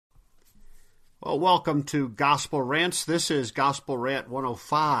Well, welcome to Gospel Rants. This is Gospel Rant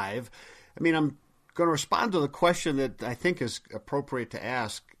 105. I'm going to respond to the question that I think is appropriate to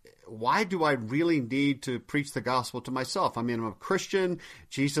ask. Why do I really need to preach the gospel to myself? I'm a Christian.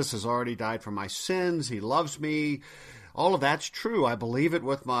 Jesus has already died for my sins. He loves me. All of that's true. I believe it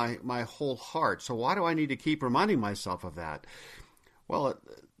with my whole heart. So why do I need to keep reminding myself of that? Well,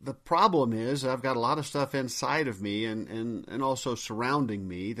 the problem is I've got a lot of stuff inside of me and also surrounding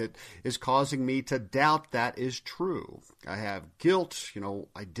me that is causing me to doubt that is true. I have guilt.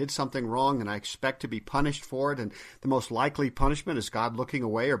 I did something wrong and I expect to be punished for it. And the most likely punishment is God looking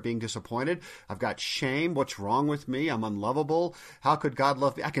away or being disappointed. I've got shame. What's wrong with me? I'm unlovable. How could God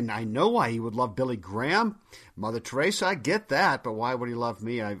love me? I know why he would love Billy Graham. Mother Teresa, I get that, but why would he love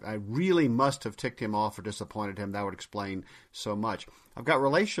me? I really must have ticked him off or disappointed him. That would explain so much. I've got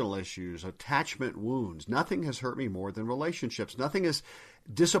relational issues, attachment wounds. Nothing has hurt me more than relationships. Nothing has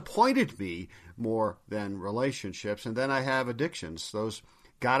disappointed me more than relationships. And then I have addictions. Those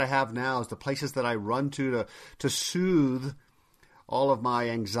gotta have nows, the places that I run to soothe all of my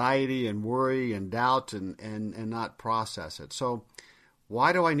anxiety and worry and doubt and not process it. So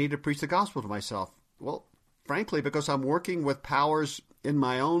why do I need to preach the gospel to myself? Well, frankly, because I'm working with powers in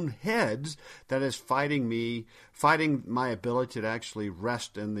my own heads that is fighting my ability to actually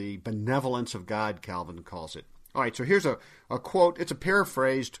rest in the benevolence of God, Calvin calls it. All right, so here's a quote. It's a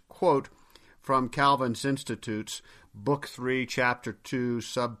paraphrased quote from Calvin's Institutes, Book 3, Chapter 2,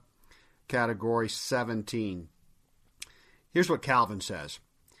 subcategory 17. Here's what Calvin says.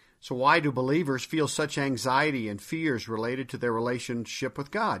 So why do believers feel such anxiety and fears related to their relationship with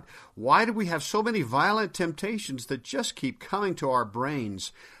God? Why do we have so many violent temptations that just keep coming to our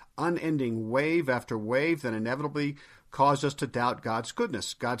brains, unending wave after wave that inevitably cause us to doubt God's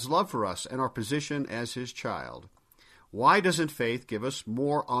goodness, God's love for us, and our position as his child? Why doesn't faith give us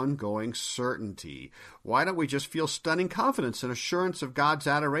more ongoing certainty? Why don't we just feel stunning confidence and assurance of God's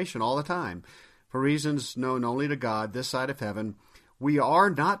adoration all the time? For reasons known only to God this side of heaven, we are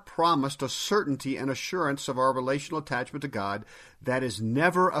not promised a certainty and assurance of our relational attachment to God that is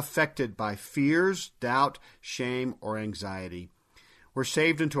never affected by fears, doubt, shame, or anxiety. We're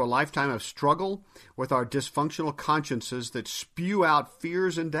saved into a lifetime of struggle with our dysfunctional consciences that spew out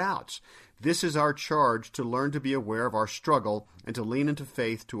fears and doubts. This is our charge, to learn to be aware of our struggle and to lean into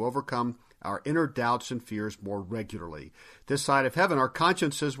faith to overcome our inner doubts and fears more regularly. This side of heaven, our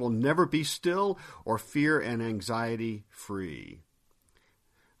consciences will never be still or fear and anxiety free.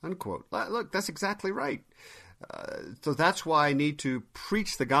 Unquote. Look, that's exactly right. So that's why I need to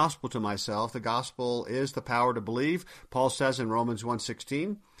preach the gospel to myself. The gospel is the power to believe. Paul says in Romans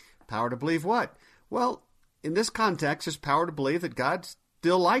 1:16, power to believe what? Well, in this context, it's power to believe that God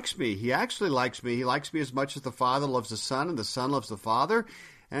still likes me. He actually likes me. He likes me as much as the Father loves the Son and the Son loves the Father,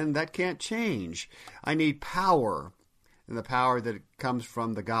 and that can't change. I need power, and the power that comes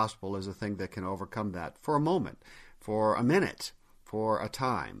from the gospel is a thing that can overcome that for a moment, for a minute, for a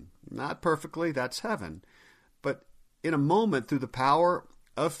time. Not perfectly, that's heaven. But in a moment, through the power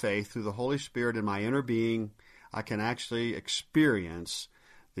of faith, through the Holy Spirit in my inner being, I can actually experience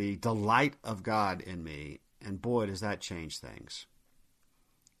the delight of God in me. And boy, does that change things.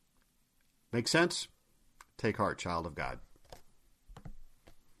 Make sense? Take heart, child of God.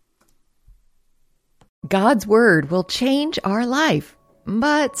 God's Word will change our life,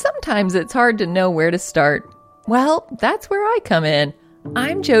 but sometimes it's hard to know where to start. Well, that's where I come in.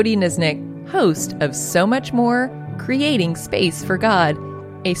 I'm Jody Nisnik, host of So Much More, Creating Space for God,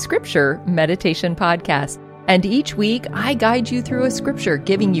 a scripture meditation podcast. And each week, I guide you through a scripture,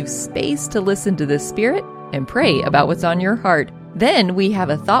 giving you space to listen to the Spirit and pray about what's on your heart. Then we have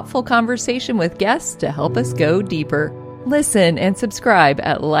a thoughtful conversation with guests to help us go deeper. Listen and subscribe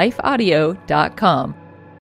at lifeaudio.com.